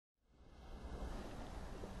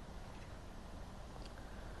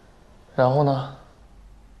然后呢？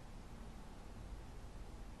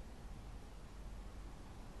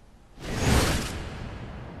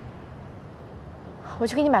我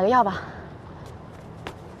去给你买个药吧。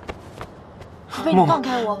福贝，你放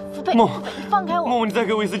开我！福贝，你放开我！默默，你再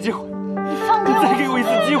给我一次机会！你放开我！你再给我一次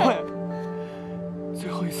机会！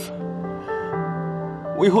最后一次，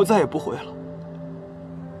我以后再也不回了。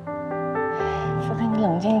福贝，你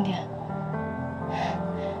冷静一点。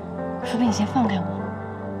福贝，你先放开我！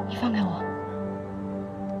你放开我！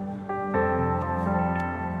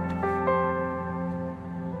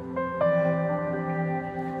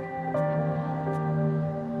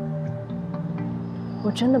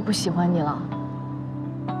我真的不喜欢你了。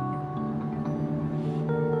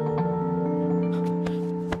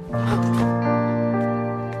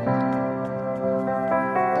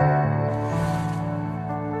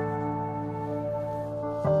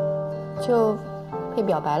就被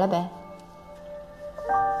表白了呗。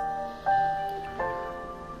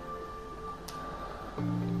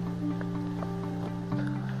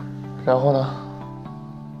然后呢？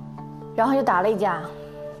然后就打了一架。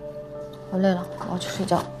我累了，我要去睡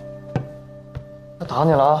觉。他打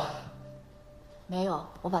你了？没有，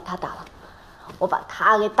我把他打了，我把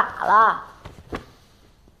他给打了。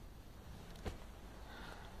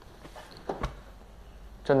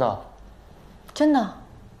真的？真的。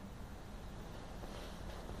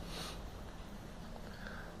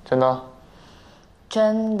真的？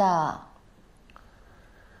真的。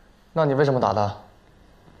那你为什么打他？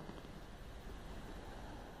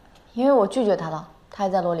因为我拒绝他了，他还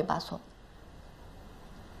在啰里吧嗦。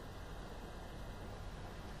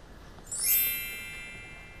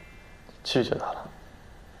拒绝他了。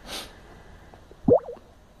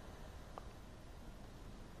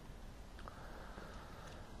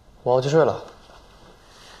我要去睡了。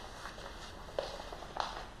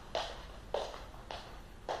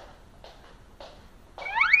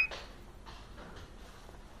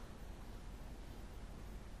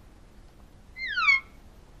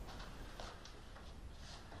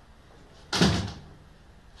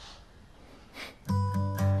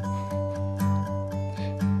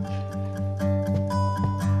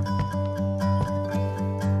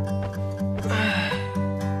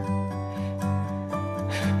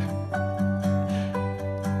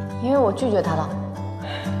因为我拒绝他了。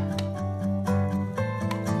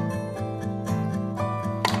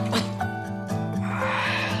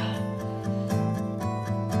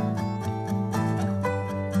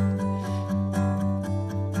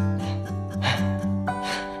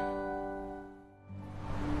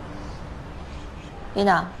丽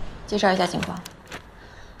娜，介绍一下情况。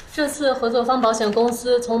这次合作方保险公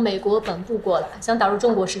司从美国本部过来，想打入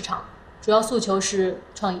中国市场，主要诉求是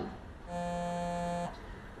创意。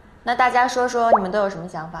那大家说说你们都有什么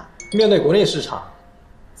想法？面对国内市场，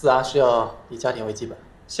自然是要以家庭为基本。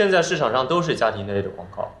现在市场上都是家庭类的广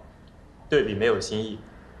告，对比没有新意，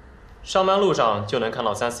上班路上就能看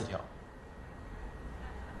到3、4条。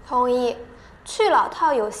同意，去老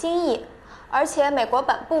套有新意，而且美国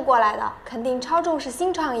本部过来的肯定超重视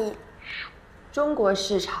新创意。中国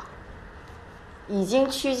市场已经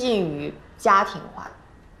趋近于家庭化，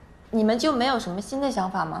你们就没有什么新的想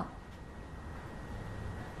法吗？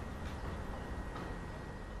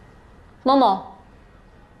某某，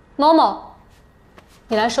某某，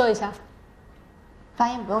你来说一下。发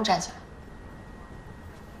言不用站起来。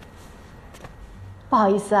不好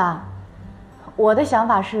意思啊，我的想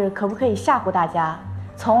法是，可不可以吓唬大家，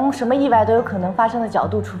从什么意外都有可能发生的角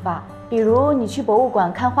度出发？比如你去博物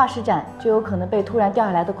馆看化石展，就有可能被突然掉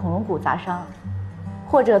下来的恐龙骨砸伤；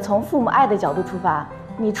或者从父母爱的角度出发，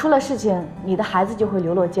你出了事情，你的孩子就会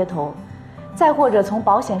流落街头；再或者从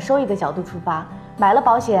保险收益的角度出发。买了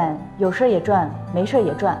保险，有事也赚，没事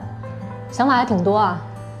也赚，想法还挺多啊。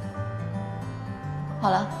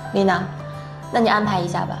好了，丽娜，那你安排一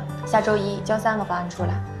下吧，下周1交3个方案出来。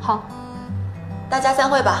好，大家散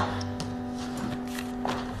会吧。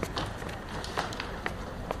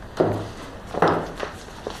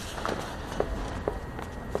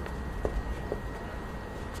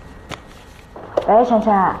喂，珊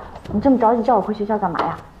珊，你这么着急叫我回学校干嘛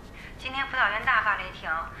呀？今天辅导员大发雷霆，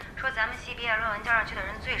说咱们系毕业论文交上去的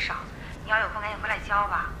人最少，你要有空赶紧回来交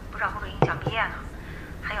吧，不知道会不会影响毕业呢。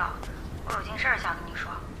还有，我有件事想跟你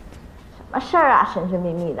说。什么事儿啊，神神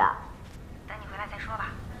秘秘的。等你回来再说吧。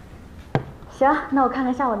行，那我看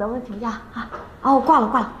看下午能不能请假啊。哦，挂了。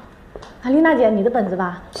啊，丽娜姐，你的本子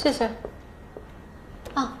吧。谢谢。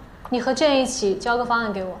啊，你和Jane一起交个方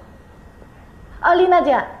案给我。啊，丽娜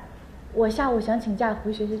姐，我下午想请假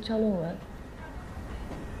回学校交论文。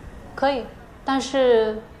可以，但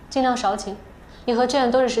是尽量少请。你和Jane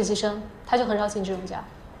都是实习生，他就很少请这种假。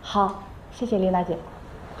好，谢谢琳娜姐。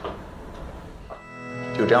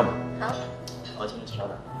就这样吧。好，好，请你稍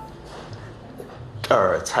等。这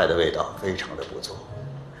儿菜的味道非常的不错，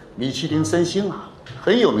米其林3星啊，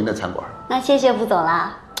很有名的餐馆。那谢谢副总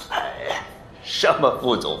啦。哎，什么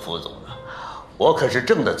副总的，我可是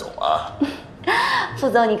正的总啊。副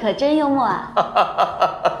总你可真幽默啊。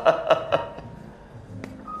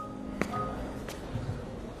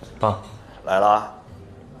爸，来了，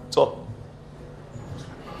坐。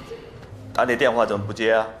打你电话怎么不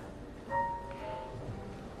接啊？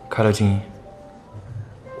开了静音。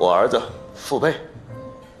我儿子傅佩，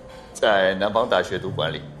在南方大学读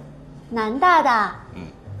管理。南大的？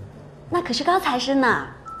那可是高材生呢。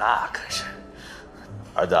那可是，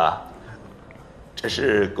儿子啊，这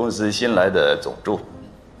是公司新来的总助，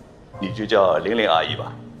你就叫玲玲阿姨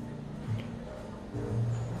吧。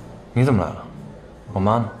你怎么来了？我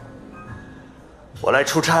妈呢？我来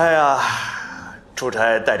出差啊，出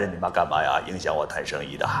差带着你妈干嘛呀？影响我谈生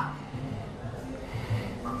意的。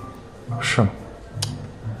是吗？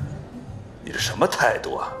你这什么态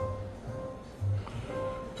度啊？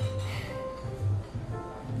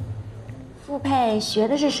傅佩学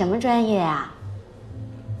的是什么专业啊？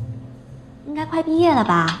应该快毕业了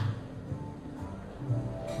吧？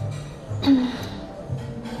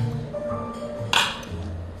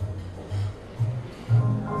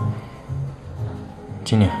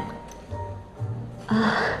今年。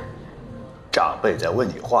长辈在问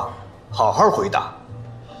你话，好好回答。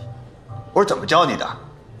我是怎么教你的？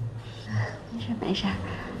没事。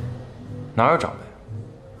哪有长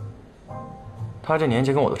辈？他这年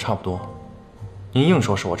纪跟我都差不多，您硬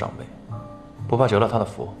说是我长辈，不怕折了他的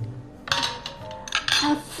福？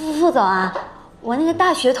副总啊，我那个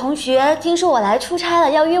大学同学听说我来出差了，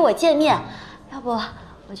要约我见面，要不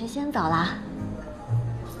我就先走了。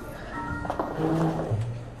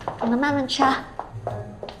你们慢慢吃啊。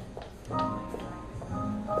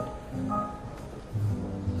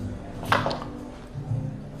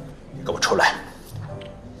你给我出来！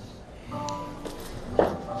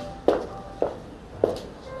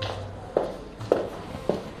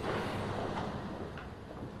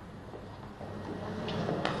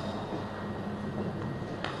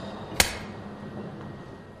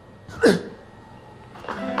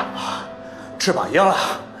翅膀硬了，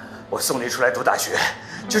我送你出来读大学，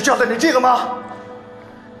就交代你这个吗？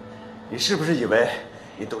你是不是以为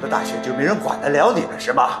你读了大学就没人管得了你了，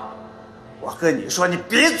是吗？我跟你说，你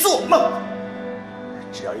别做梦！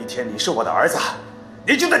只要一天你是我的儿子，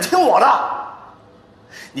你就得听我的。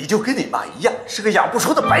你就跟你妈一样，是个养不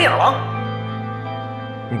出的白眼狼。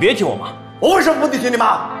你别提我妈。我为什么不得听你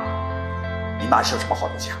妈？你妈是有什么好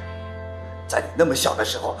东西啊？在你那么小的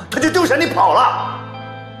时候，她就丢下你跑了。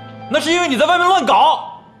那是因为你在外面乱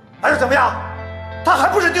搞。还是怎么样？她还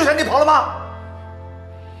不是丢下你跑了吗？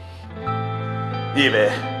你以为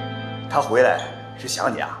她回来是想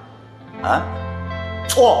你啊？啊？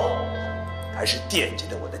错，她是惦记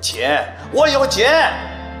着我的钱。我有钱，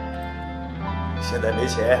现在没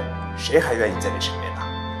钱，谁还愿意在你身边呢？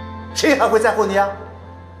谁还会在乎你啊？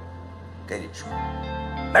跟你说，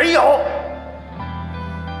没有。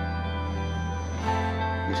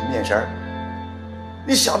你是面神儿，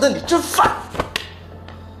你想的你真烦。